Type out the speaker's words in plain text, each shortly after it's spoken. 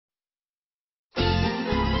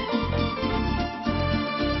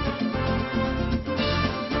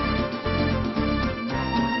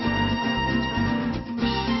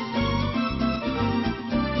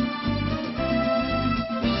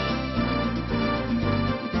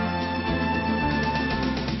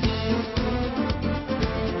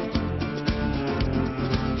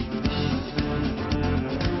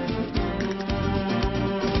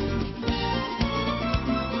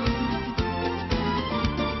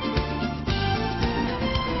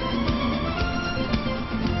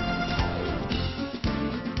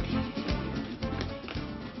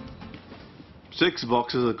6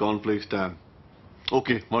 boxes of cornflakes, Dan.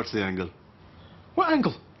 Okay, what's the angle? What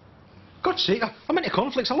angle? God's sake, I'm into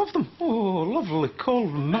cornflakes. I love them. Oh, lovely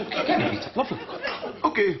cold milk. Lovely.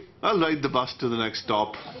 Okay, I'll ride the bus to the next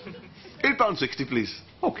stop. £8.60, please.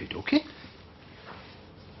 Okie dokie.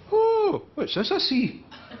 Oh, what's this I see?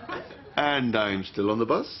 And I'm still on the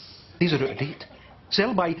bus. These are out of date.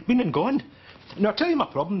 Sell by, been and gone. Now, I'll tell you my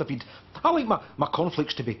problem, David. I like my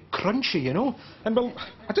cornflakes to be crunchy, you know. And, well,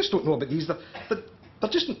 I just don't know about these. They're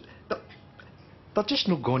just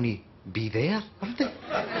not going to be there, are they?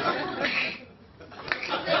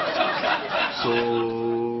 So...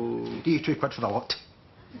 £82 for the lot.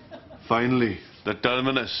 Finally, the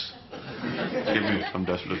terminus. Give me, I'm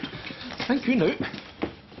desperate. Thank you, now.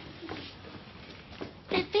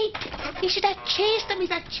 David, you should have chased him.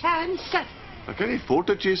 He's a chancer. I can't afford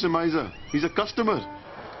to chase him, Isa. He's a customer.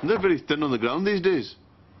 And they're very thin on the ground these days.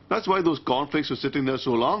 That's why those cornflakes were sitting there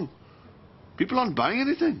so long. People aren't buying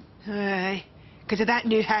anything. Aye, because of that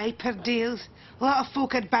new hyper deals. A lot of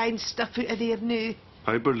folk are buying stuff out of there now.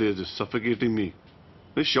 Hyperlays is suffocating me.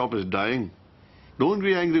 This shop is dying. Don't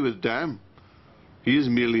be angry with Dan. He is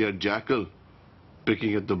merely a jackal,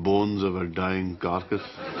 picking at the bones of a dying carcass.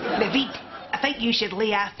 David, I think you should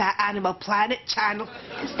lay off that Animal Planet channel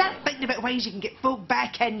and start thinking about ways you can get folk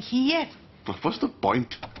back in here. What's the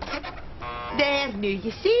point? There now,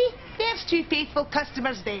 you see? There's 2 faithful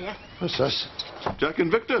customers there. What's this? Jack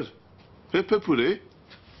and Victor. Hip hip hooray.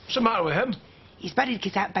 What's the matter with him? He's worried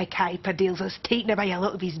because that big hyper deals has taken away a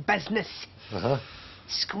lot of his business. Uh-huh.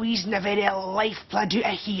 Squeezing the very lifeblood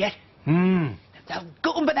out of here. They've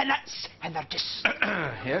got him by the nuts, and they're just...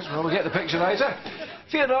 Yes, well, we'll get the picture, Isa.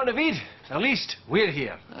 Fear not, David. At least we're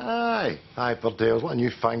here. Aye, Hyperdales, what a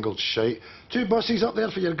newfangled shite. 2 buses up there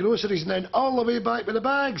for your groceries and then all the way back with the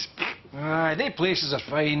bags. Aye, they places are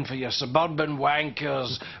fine for your suburban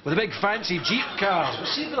wankers with the big fancy Jeep cars. But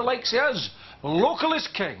see for the likes of us, local is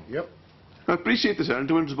king. Yep. I appreciate the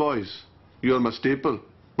sentiments, boys. You're my staple,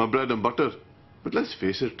 my bread and butter. But let's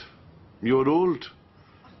face it, you're old,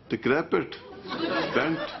 decrepit,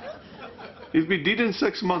 bent. You'll be dead in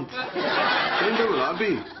 6 months. When will I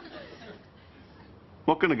be?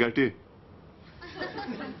 What can I get you?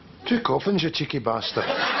 2 coffins, you cheeky bastard.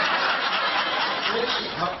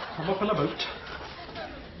 I'm up and about.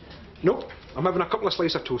 Nope, I'm having a couple of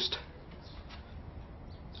slices of toast.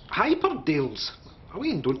 Hyperdales. Away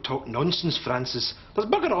and don't talk nonsense, Francis. There's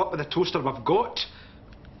bugger all up with the toaster we've got.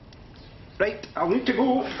 Right, I'll need to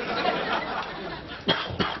go.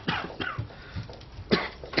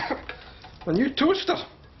 A new toaster.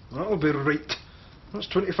 That'll be right. That's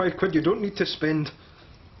 £25 you don't need to spend.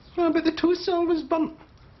 Oh, but the toast's always burnt.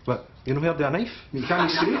 What, you know where to a knife? You can't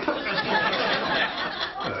scrape it?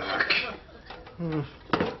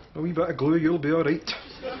 A wee bit of glue, you'll be alright.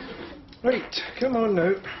 Right, come on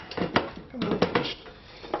now. Come on.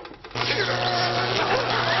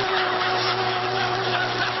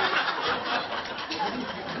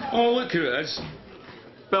 Oh, look who it is.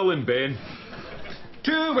 Bill and Ben.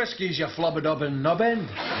 2 whiskies, you flubber-dubbin' nubbin.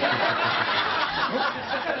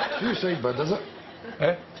 Suicide bid, is it?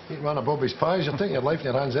 Eh? Eat one of Bobby's pies, you're taking your life in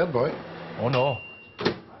your hands there, boy. Oh, no.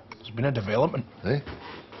 There's been a development. Eh?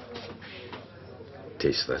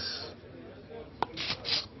 Taste this.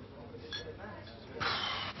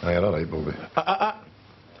 Aye, you're alright, Bobby.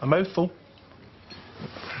 A mouthful.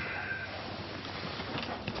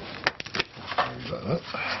 Is that it?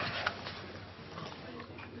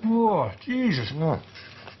 Oh, Jesus. No.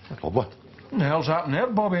 That's lovely. What the hell's happened there,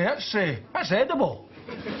 Bobby? That's edible.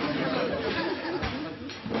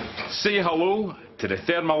 Say hello to the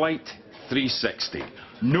Thermalite 360.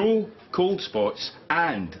 No cold spots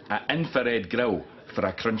and an infrared grill for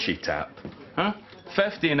a crunchy tap. Huh?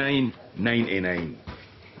 $59.99.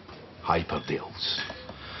 Hyperdales.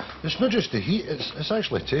 It's not just the heat, it's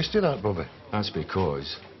actually tasty, that, Bobby. That's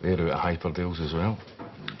because they're out of Hyperdales as well.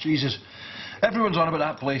 Jesus. Everyone's on about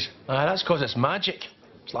that place. That's because it's magic.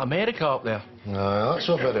 It's like America up there. Aye, that's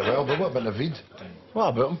all very well, but what about Navid? What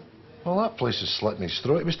about him? Well, that place is slitting his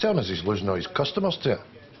throat. He was telling us he's losing all his customers to it.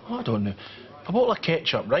 I don't know. A bottle of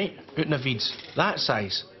ketchup, right? Out in the Navid's. That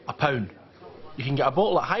size. £1. You can get a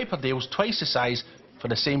bottle at Hyperdales twice the size for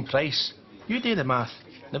the same price. You do the math.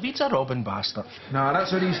 Navid's a robbing bastard. Nah,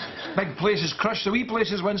 that's how these big places crush the wee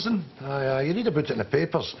places, Winston. Aye, you read about it in the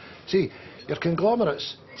papers. See, your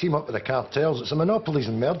conglomerates team up with the cartels. It's the Monopolies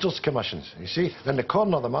and Mergers Commissions, you see. Then the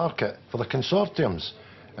corner of the market for the consortiums.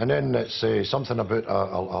 And then it's something about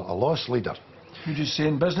a loss leader. You're just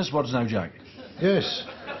saying business words now, Jack. Yes,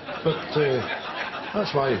 but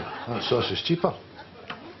that's why that sauce is cheaper.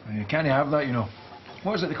 You can't have that, you know.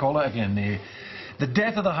 What is it they call it again? The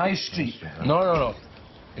death of the high street. No.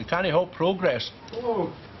 You can't halt progress.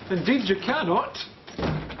 Oh, indeed you cannot.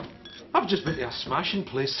 I've just been to a smashing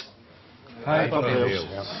place. Aye,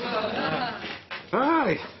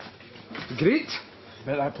 Aye. Great.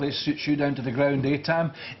 Bet that place suits you down to the ground, eh,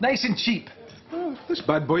 Tam? Nice and cheap. Oh, this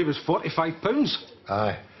bad boy was £45.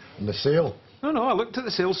 Aye. And the sale? No, I looked at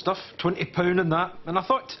the sale stuff, £20 and that, and I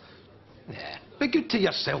thought, be good to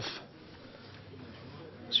yourself.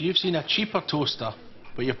 So you've seen a cheaper toaster,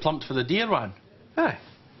 but you've plumped for the dear one? Aye.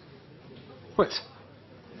 What?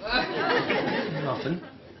 Nothing.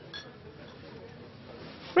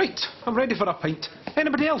 Right, I'm ready for a pint.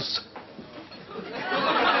 Anybody else?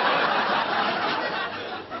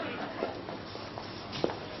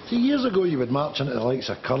 See, years ago you would march into the likes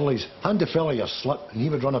of Curly's, hand a fella your slip, and he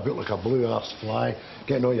would run about like a blue-arsed fly,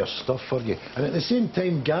 getting all your stuff for you. And at the same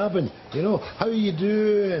time, gabbing, you know, how you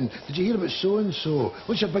doing? Did you hear about so-and-so?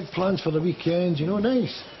 What's your big plans for the weekend? You know,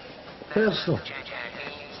 nice. Personal.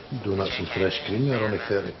 Donuts and fresh cream, they're only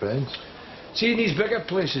 30 pence. See, in these bigger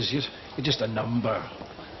places, you're just a number.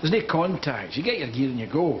 There's no contacts. You get your gear and you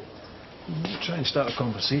go. You try and start a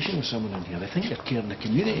conversation with someone in here. They think you're caring the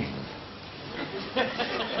community.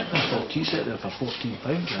 That's what you said there for £14.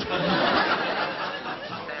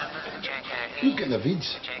 Look at the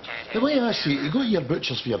Vids. The way I see it, you go to your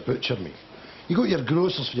butchers for your butcher meat. You go to your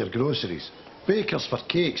grocers for your groceries. Bakers for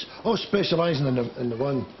cakes. All specialising in the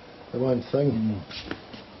one thing.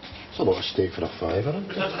 It's a lot of steak for a fiver,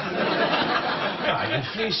 isn't it? Aye, you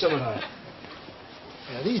free some of that.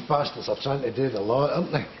 Yeah, these bastards are trying to do the lot,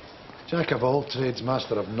 aren't they? Jack of all trades,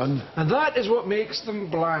 master of none. And that is what makes them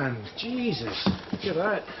bland. Jesus, look at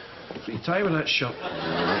that. Free time in that shop.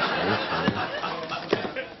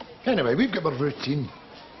 Anyway, we've got our routine.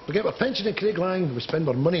 We get our pension in Craiglang, we spend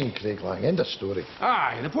our money in Craiglang. End of story.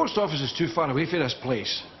 Aye, the post office is too far away from this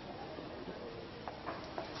place.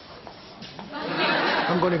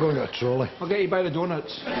 I'm going to go and get a trolley. I'll get you by the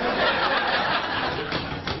donuts.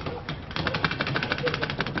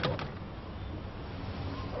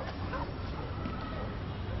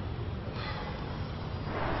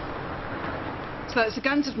 So that's the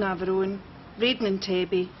Guns of Navarone, Raiden and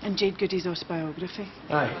Tebby, and Jade Goody's autobiography.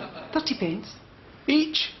 Aye. 30 pence.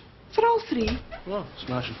 Each? For all three. Oh,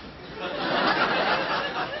 smashing.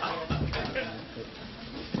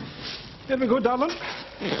 Here we go, darling.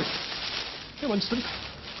 Hey, Winston.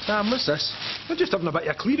 Sam, what's this? I'm just having a bit of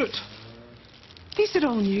a clear out. These are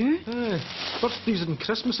all new. Birthdays and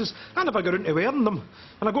Christmases. I never got around to wearing them.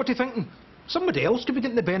 And I got to thinking, somebody else could be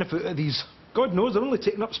getting the benefit of these. God knows they're only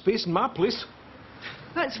taking up space in my place.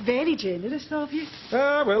 That's very generous of you.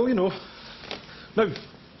 Well, you know. Now,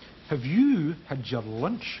 have you had your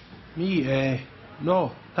lunch? Me,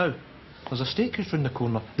 no. How? There's a steakhouse round the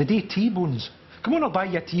corner. They do T-bones. Come on, I'll buy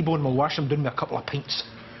you a T-bone. We'll wash them down with a couple of pints.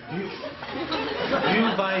 You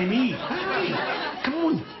by me? Aye. Come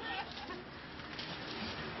on.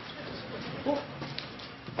 Oh.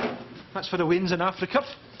 That's for the Waynes in Africa.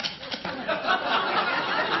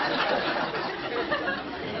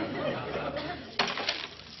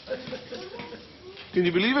 Can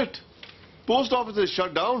you believe it? Post office is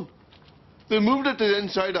shut down. They moved it to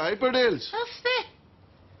inside Hyperdales. Have they?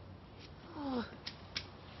 Oh.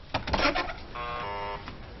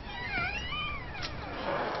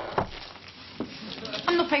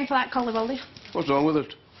 I'm not paying for that Curly Willy. What's wrong with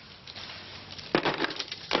it?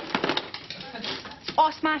 It's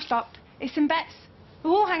all smashed up. It's in bits. The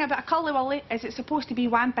whole thing about a Curly Willy is it's supposed to be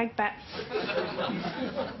one big bit.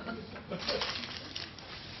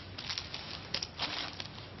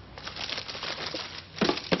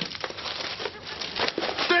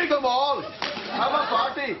 Take them all! Have a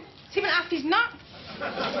party! See, when after he's not.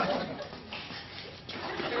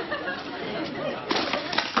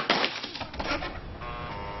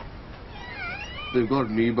 They've got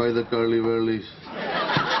me by the curly whirlies.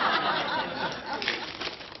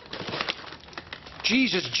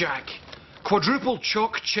 Jesus, Jack. Quadruple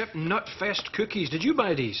choc chip nut fest cookies. Did you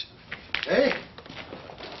buy these? Eh?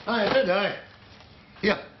 Aye, I did, aye.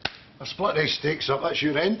 Here, I've split these steaks up. That's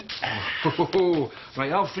your end. Oh,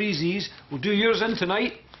 right, I'll freeze these. We'll do yours in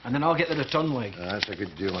tonight, and then I'll get the return leg. That's a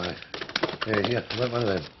good deal, aye. Hey, here, let one of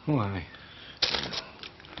them. Oh, aye.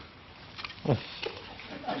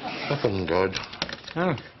 Nothing good.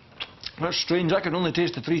 Oh, that's strange. I can only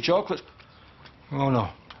taste the 3 chocolates. Oh, no.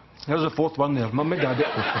 There's the 4th one there. Mummy, Daddy.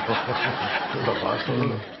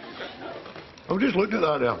 I've just looked at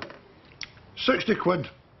that there. 60 quid.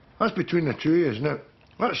 That's between the two, isn't it?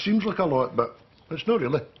 That seems like a lot, but it's not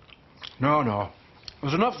really. No, no.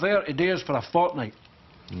 There's enough there to do us for a fortnight.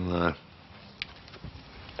 Nah.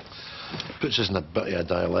 Puts us in a bit of a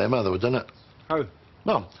dilemma, though, doesn't it? How?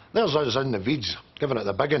 Well, there's us in the Veeds, giving it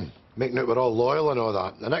the biggin, making out we're all loyal and all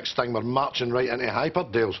that. The next thing, we're marching right into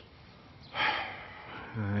Hyperdales.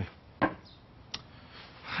 Aye.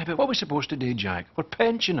 Aye, but what are we supposed to do, Jack? We're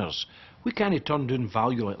pensioners. We can't turn down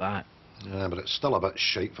value like that. Yeah, but it's still a bit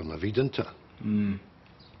shite for Naveed, isn't it?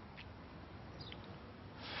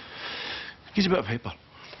 Here's a bit of paper.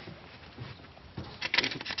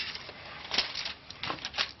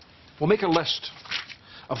 We'll make a list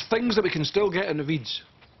of things that we can still get in the Veeds.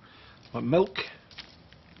 Like milk,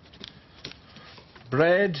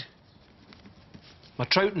 bread, my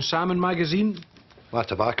trout and salmon magazine. My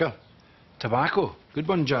tobacco. Tobacco. Good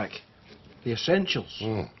one, Jack. The essentials.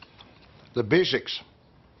 The basics.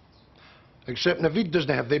 Except Naveed doesn't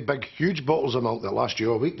have the big, huge bottles of milk that last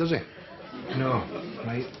you all week, does he? No.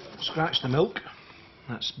 Right. Scratch the milk.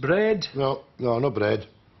 That's bread. No bread.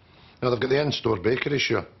 No, they've got the in-store bakery,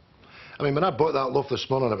 sure. I mean, when I bought that loaf this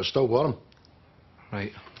morning, it was still warm.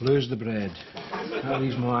 Right. Lose the bread. That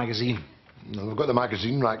leaves my magazine. No, they've got the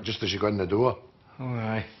magazine rack just as you go in the door. Oh,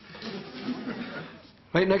 aye.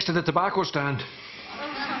 Right next to the tobacco stand.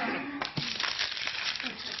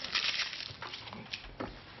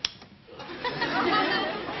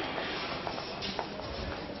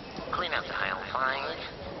 Clean up to aisle 5.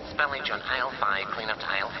 Spillage on aisle 5. Clean up to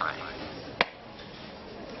aisle 5.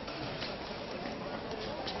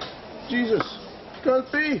 Jesus,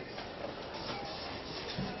 can't be.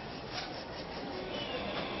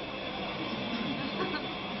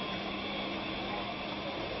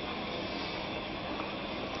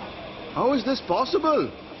 How is this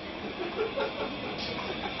possible?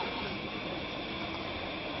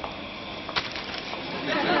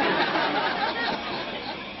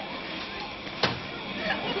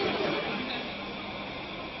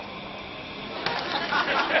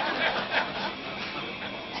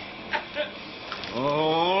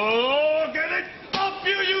 Oh, get it off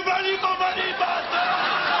you, you money bastard!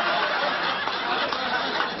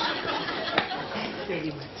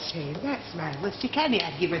 Very much so. That's marvellous. You can't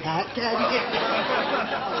argue with that, can you?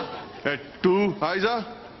 At 2, Isa?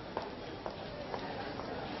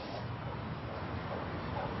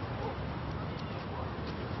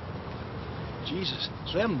 Jesus,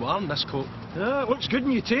 it's very warm, this coat. Yeah, it looks good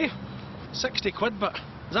on you, too. 60 quid, but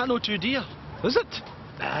is that no too dear? Is it?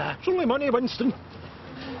 It's only money, Winston.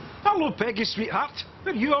 Hello, Peggy, sweetheart.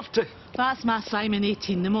 Where are you off to? That's my Simon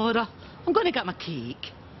 18 tomorrow. I'm going to get my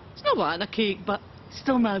cake. It's not wanting a cake, but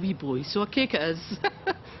still my wee boy, so a cake it is.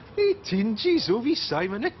 18, geez, oh, wee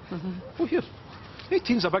Simon, eh? Oh, here.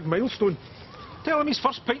 18's a big milestone. Tell him his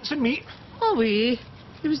first pints and meat. Oh, wee.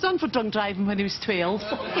 He was done for drunk driving when he was 12.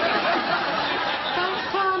 Thanks,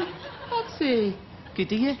 Pam. That's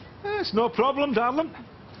good of you. It's no problem, darling.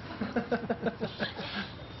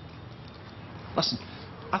 Listen,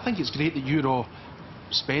 I think it's great that you're all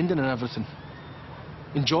spending and everything.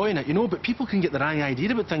 Enjoying it, you know, but people can get the wrong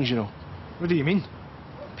idea about things, you know. What do you mean?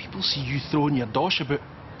 People see you throwing your dosh about.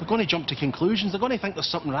 They're going to jump to conclusions. They're going to think there's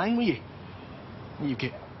something wrong with you. You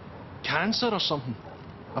get cancer or something.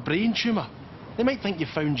 A brain tumour. They might think you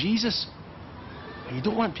found Jesus. And you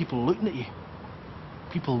don't want people looking at you.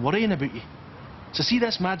 People worrying about you. So see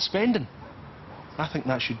this mad spending? I think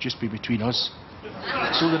that should just be between us.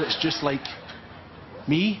 So that it's just like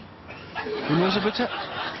me. Who knows about it?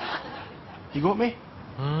 You got me?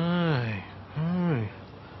 Aye, aye.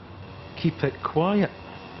 Keep it quiet.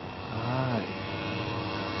 Aye.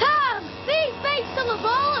 Tom, these mates still a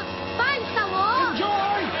baller. Thanks a lot.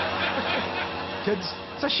 Enjoy! Kids,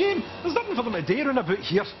 it's a shame. There's nothing for them to daring about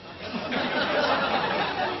here.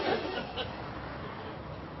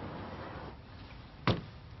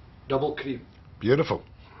 Double cream. Beautiful.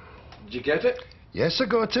 Did you get it? Yes, I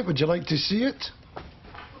got it. Would you like to see it?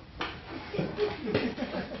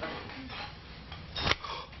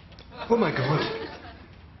 Oh, my God.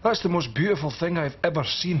 That's the most beautiful thing I've ever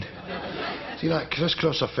seen. See that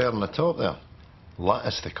crisscross affair on the top there?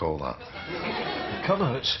 Lattice, they call that. The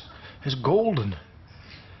colour, it's golden.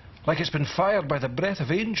 Like it's been fired by the breath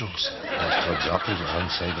of angels. That's God's apples at one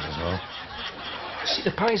side of it as well. See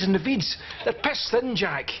the pies and the beads? They're piss thin,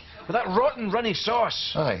 Jack. With that rotten, runny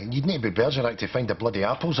sauce. Aye, you'd need to be Bergerac to find the bloody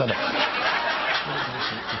apples in it.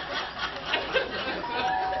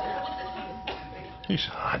 Who's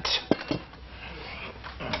that?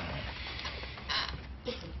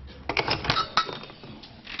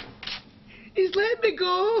 He's let me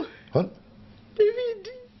go. What? David,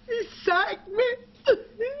 he sacked me.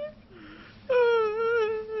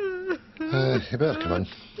 You better come in.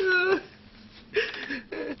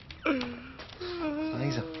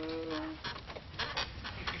 Isa.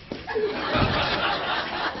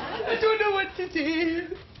 I don't know what to do.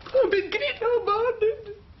 I'm been great all morning.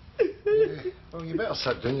 Well, you better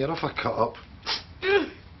sit down. You're off a cut up.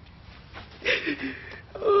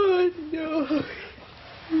 Oh, no.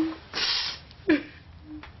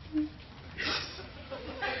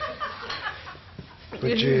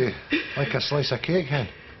 Would you like a slice of cake, hen?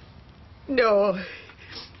 No.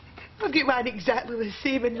 I've got one exactly the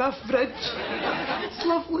same in my fridge. It's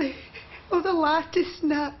lovely. Oh, the lattice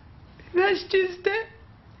nut. That's just it.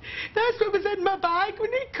 That's what was in my bag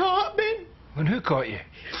when he caught me. When who caught you?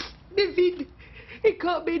 David, he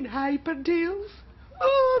caught me in Hyperdales.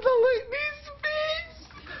 Oh, the look in his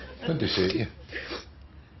face. What did he say to you?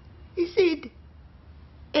 He said,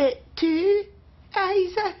 "Ate two,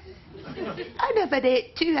 Isa." I never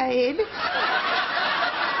ate two, I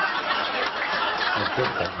I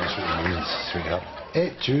don't think that's what he means, sweetheart.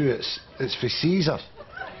 Et tu, it's for Caesar.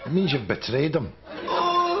 It means you've betrayed him.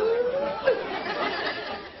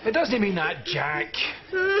 It doesn't mean that, Jack.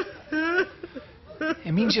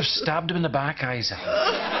 It means you've stabbed him in the back, Isa.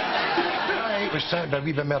 I was trying to be a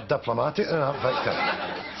wee bit more diplomatic than that, Victor.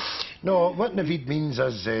 No, what Naveed means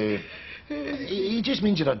is, he just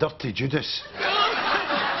means you're a dirty Judas.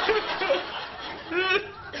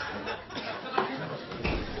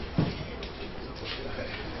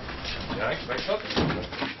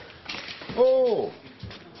 Oh,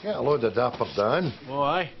 get a load of Dapper Dan. Oh,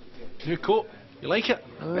 aye. New coat. You like it?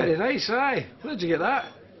 Very nice, aye. Where did you get that?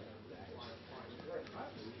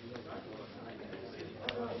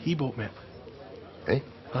 He bought me it. Eh?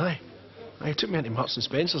 Aye. He took me into Marks and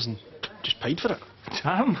Spencer's and just paid for it.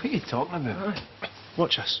 Sam, what are you talking about? Aye.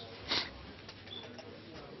 Watch this.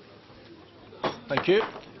 Thank you.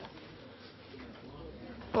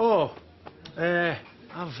 Oh, Here,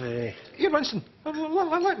 Winston,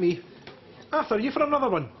 let me. Arthur, you for another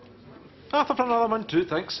one? Arthur for another one too,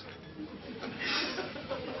 thanks.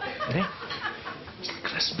 Eh? It's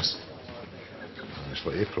Christmas. It's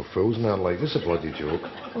like April Fool's and that, like, this is a bloody joke.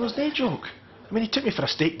 Well, there's no joke. I mean, he took me for a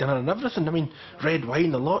steak dinner and everything. I mean, red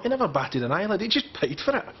wine, the lot. He never batted an eyelid. He just paid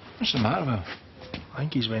for it. What's the matter with him? I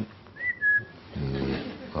think he's went.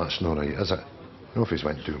 That's not right, is it? No, if he's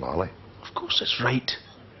went to Lally. Of course it's right.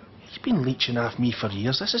 He's been leeching off me for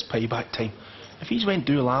years. This is payback time. If he's went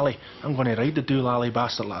doolally, I'm going to ride the doolally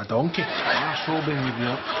bastard like a donkey. Arsehole being with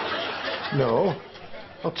you. No.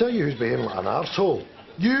 I'll tell you who's behaving like an arsehole.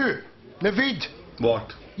 You, Naveed.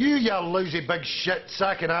 What? You lousy big shit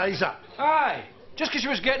sack and Isa. Aye. Just because she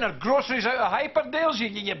was getting her groceries out of Hyperdales,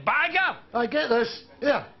 you bagger. I get this.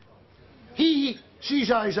 Here. He sees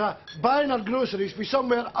Isa buying her groceries from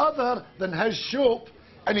somewhere other than his shop,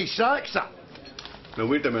 and he sacks her. Now,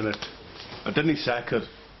 wait a minute. I didn't sack her.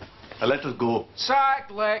 I let her go. Sack,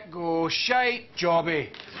 let go, shite, jobby.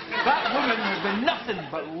 That woman has been nothing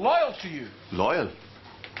but loyal to you. Loyal?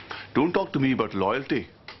 Don't talk to me about loyalty.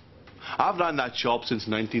 I've run that shop since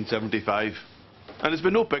 1975, and it's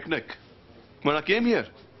been no picnic. When I came here,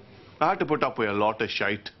 I had to put up with a lot of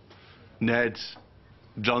shite. Neds,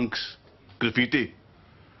 drunks, graffiti.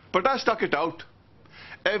 But I stuck it out.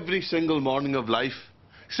 Every single morning of life,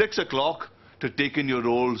 6 o'clock, to take in your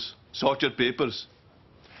rolls, sort your papers.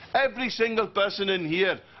 Every single person in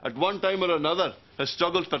here, at one time or another, has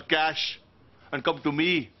struggled for cash and come to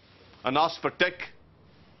me and asked for tick.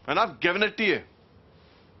 And I've given it to you.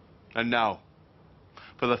 And now,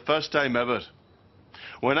 for the first time ever,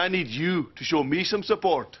 when I need you to show me some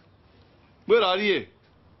support, where are you?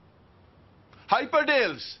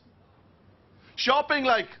 Hyperdales. Shopping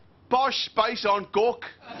like posh spice on coke.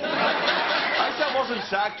 Isa wasn't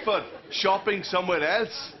sacked for shopping somewhere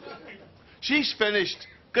else. She's finished,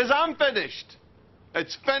 because I'm finished.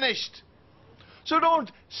 It's finished. So don't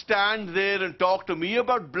stand there and talk to me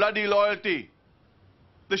about bloody loyalty.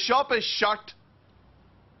 The shop is shut.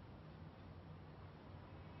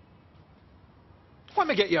 Let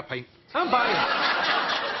me get you a pint. I'm buying.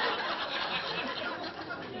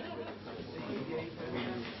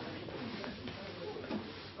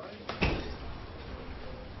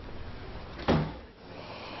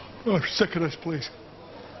 Oh, I'm sick of this place.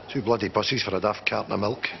 2 bloody buses for a daft carton of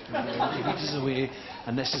milk. This is away,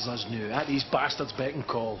 and this is us new. At these bastards beck and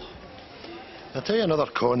call. I'll tell you another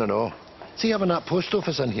con and all. See, having that post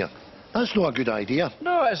office in here, that's not a good idea.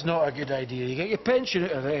 No, it's not a good idea. You get your pension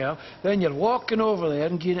out of there, then you're walking over there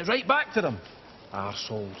and giving it right back to them.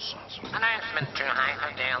 Arseholes. Announcement to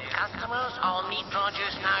Hyperdale customers. All meat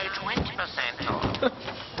produce now 20% off.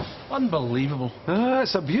 Unbelievable. Ah,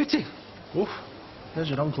 it's a beauty. Oof. There's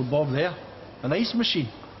your Uncle Bob there. An ice machine.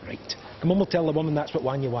 Right. Come on, we'll tell the woman that's what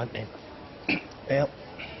one you want then. Well,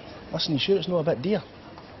 listen, you sure it's not a bit dear?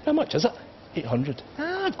 How much is it? 800.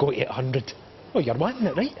 Ah, I've got 800. Oh, you're wanting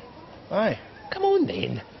it, right? Aye. Come on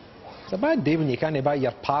then. It's a bad day when you can't buy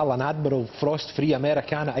your pal an Admiral frost-free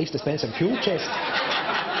Americana ice dispensing fuel chest.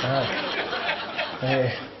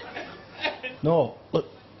 No, look.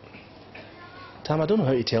 Tam, I don't know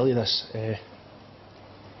how to tell you this.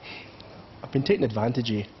 I've been taking advantage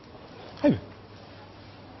of you. How?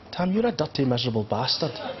 Tam, you're a dirty, miserable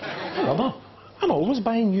bastard. Rubber. I'm always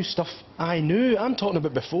buying you stuff. I knew. I'm talking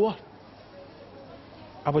about before.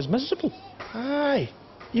 I was miserable. Aye.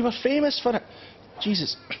 You were famous for it.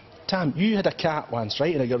 Jesus. Tam, you had a cat once,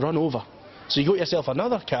 right? And it got run over. So you got yourself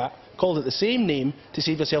another cat, called it the same name to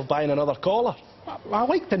save yourself buying another collar. I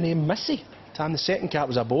like the name Missy. Tam, the second cat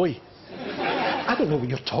was a boy. I don't know what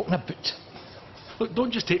you're talking about. Look,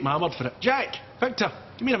 don't just take my word for it. Jack, Victor,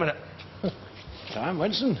 give me a minute. Tam,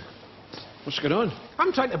 Winston, what's going on?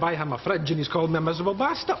 I'm trying to buy him a fridge and he's called me a miserable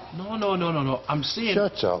bastard. No. I'm saying...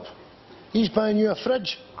 Shut up. He's buying you a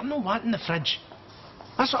fridge. I'm not wanting the fridge.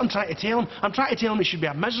 That's what I'm trying to tell him. I'm trying to tell him he should be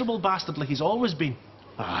a miserable bastard like he's always been.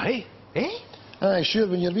 Aye? Eh? Aye, sure,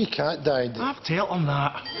 when your wee cat died. I've told him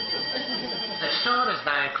that. The store is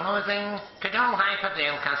now closing. Could all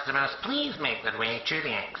Hyperdale customers please make their way to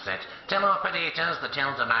the exit? Tell operators the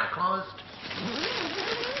tills are now closed.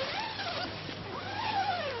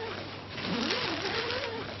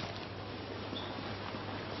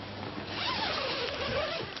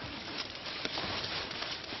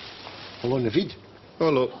 Hello, Naveed.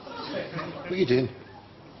 Hello. What are you doing?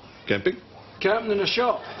 Camping? Camping in the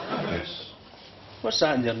shop. Yes. What's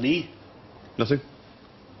that in your knee? Nothing?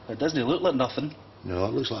 It doesn't look like nothing. No,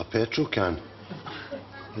 it looks like a petrol can.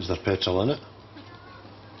 Is there petrol in it?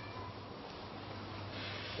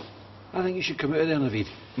 I think you should come out of there, Naveed.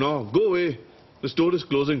 No, go away. The store is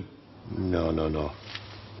closing. No.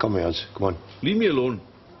 Come with us. Come on. Leave me alone.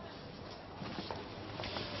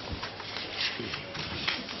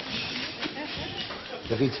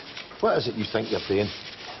 Naveed, what is it you think you're doing?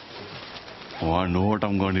 Oh, I know what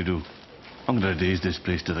I'm going to do. I'm going to raise this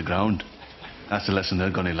place to the ground. That's the lesson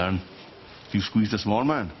they're going to learn. You squeeze the small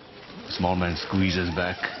man, the small man squeezes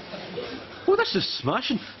back. Oh, this is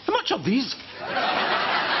smashing. How much are these?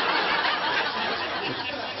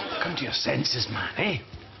 Come to your senses, man, eh?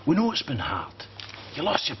 We know it's been hard. You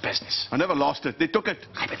lost your business. I never lost it. They took it.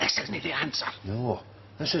 Aye, but this isn't the answer. No,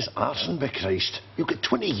 this is arson, by Christ. You'll get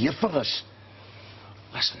 20 years for this.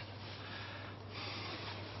 Listen.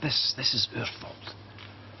 This is our fault.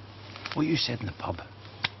 What you said in the pub,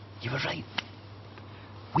 you were right.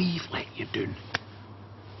 We've let you down.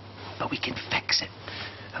 But we can fix it.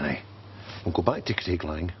 Aye. We'll go back to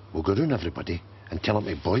Craiglang, we'll go round everybody and tell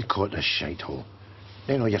them to boycott this shithole.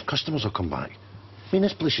 Then all your customers will come back. I mean,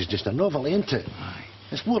 this place is just a novel, ain't it? Aye.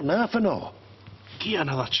 It's more than half an hour. Give it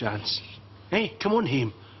another chance. Hey, come on,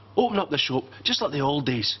 Haim. Open up the shop, just like the old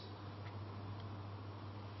days.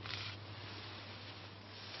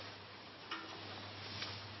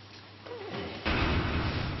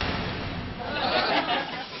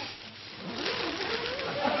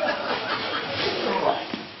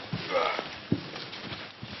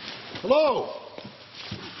 Hello?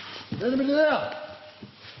 Anybody there?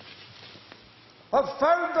 I've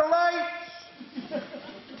found the lights!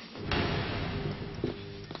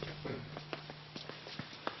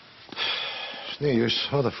 It's no use.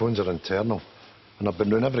 All the phones are internal. And I've been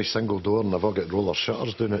round every single door and I've all got roller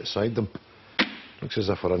shutters down outside them. Looks as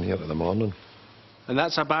if we're in here in the morning. And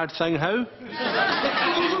that's a bad thing, how?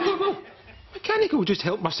 I can't go just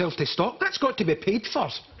help myself to stock. That's got to be paid for.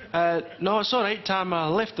 No, it's all right, Tam. I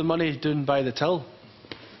left the money down by the till.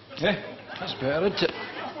 Yeah, that's better, isn't it?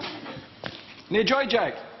 No joy,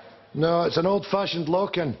 Jack? No, it's an old-fashioned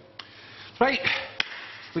lock-in. Right,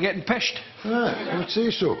 we're getting pished. I would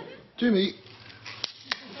say so. To me.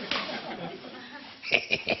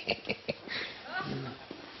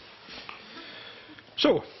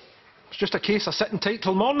 So, it's just a case of sitting tight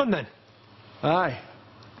till morning then? Aye.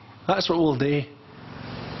 That's what we'll do.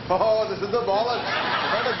 Oh, this is the wallet.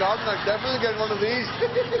 If I'd have gotten, I'd definitely get one of these.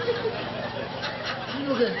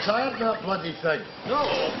 You're getting tired of that bloody thing. No.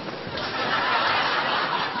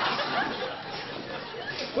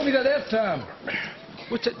 What have you got there, Tam?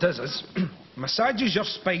 What it does is, massages your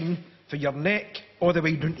spine for your neck all the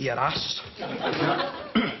way down to your ass.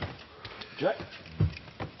 Jack?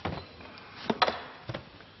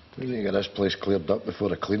 We need to get this place cleared up before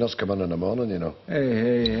the cleaners come in the morning, you know.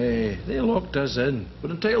 Hey. They locked us in.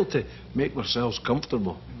 We're entitled to make ourselves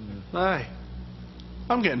comfortable. Aye.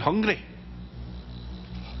 I'm getting hungry.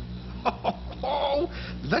 Oh,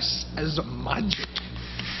 this is magic.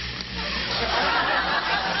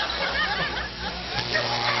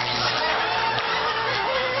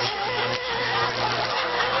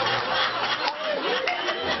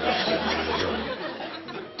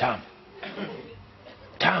 Tam,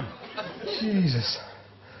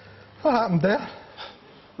 happened there?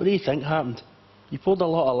 What do you think happened? You poured a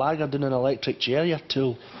lot of lager down an electric chair, you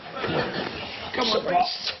tool. Come on,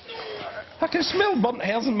 boss. I can smell burnt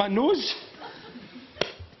hairs in my nose.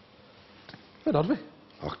 Where are we?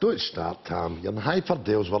 Oh, don't start, Tam. You're in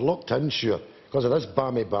Hyperdales. We're locked in, sure, because of this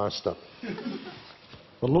balmy bastard.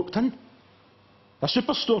 We're locked in? A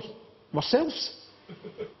superstore? Ourselves?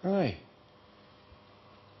 Aye.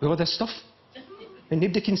 With all this stuff? And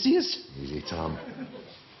nobody can see us? Easy, Tam.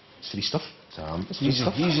 It's free stuff. Tam. It's free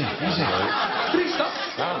stuff. Easy. Free stuff.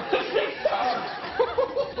 Tam.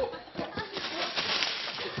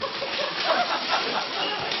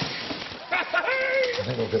 I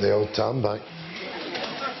think we'll get the old Tam back.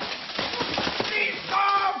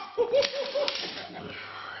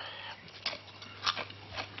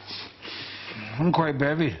 I'm quite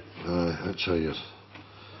bevy. That's how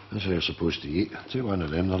you're supposed to eat. Take one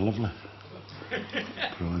of them, they're lovely.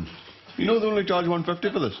 Prawn. You know they only charge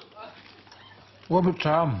 $150 for this. What about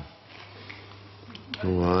Tam?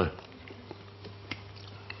 Oh, aye.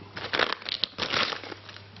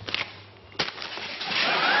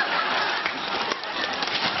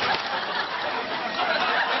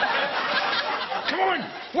 Come on!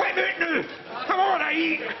 Let me out now! Come on, I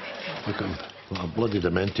eat! Look at him. What a bloody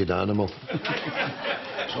demented animal.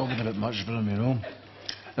 It's all been a bit much for him, you know.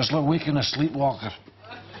 It's like waking a sleepwalker.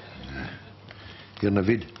 Here,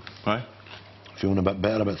 Naveed. Aye? Feeling a bit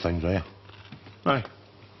better about things, are you? Aye.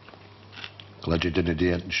 Glad you didn't do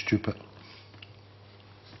anything stupid.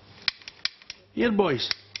 Here, boys.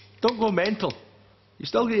 Don't go mental. You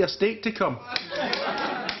still got your steak to come.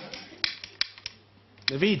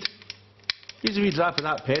 Naveed, here's a wee drop of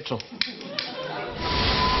that petrol.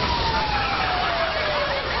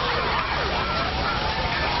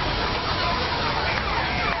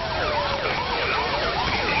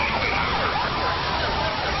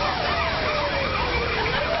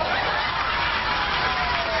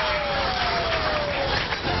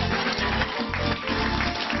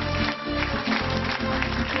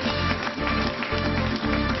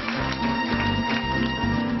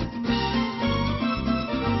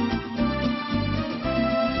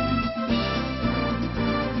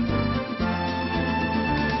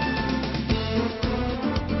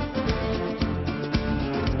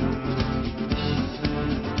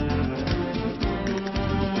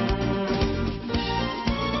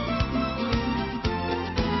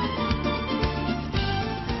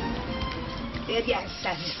 There you are,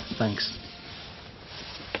 son. Thanks.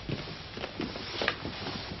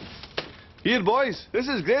 Here, boys, this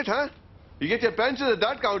is great, huh? You get your pension at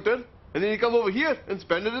that counter, and then you come over here and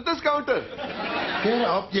spend it at this counter. Get it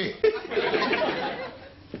up, ye.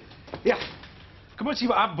 Yeah. Come on, see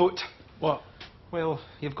what I've bought. What? Well,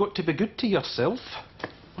 you've got to be good to yourself.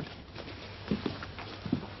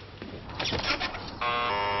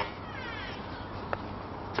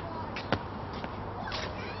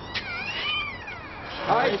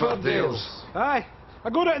 Hyperdales. Aye. I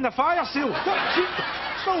got it in the fire sale. Not cheap.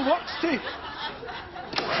 Still works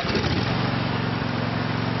too.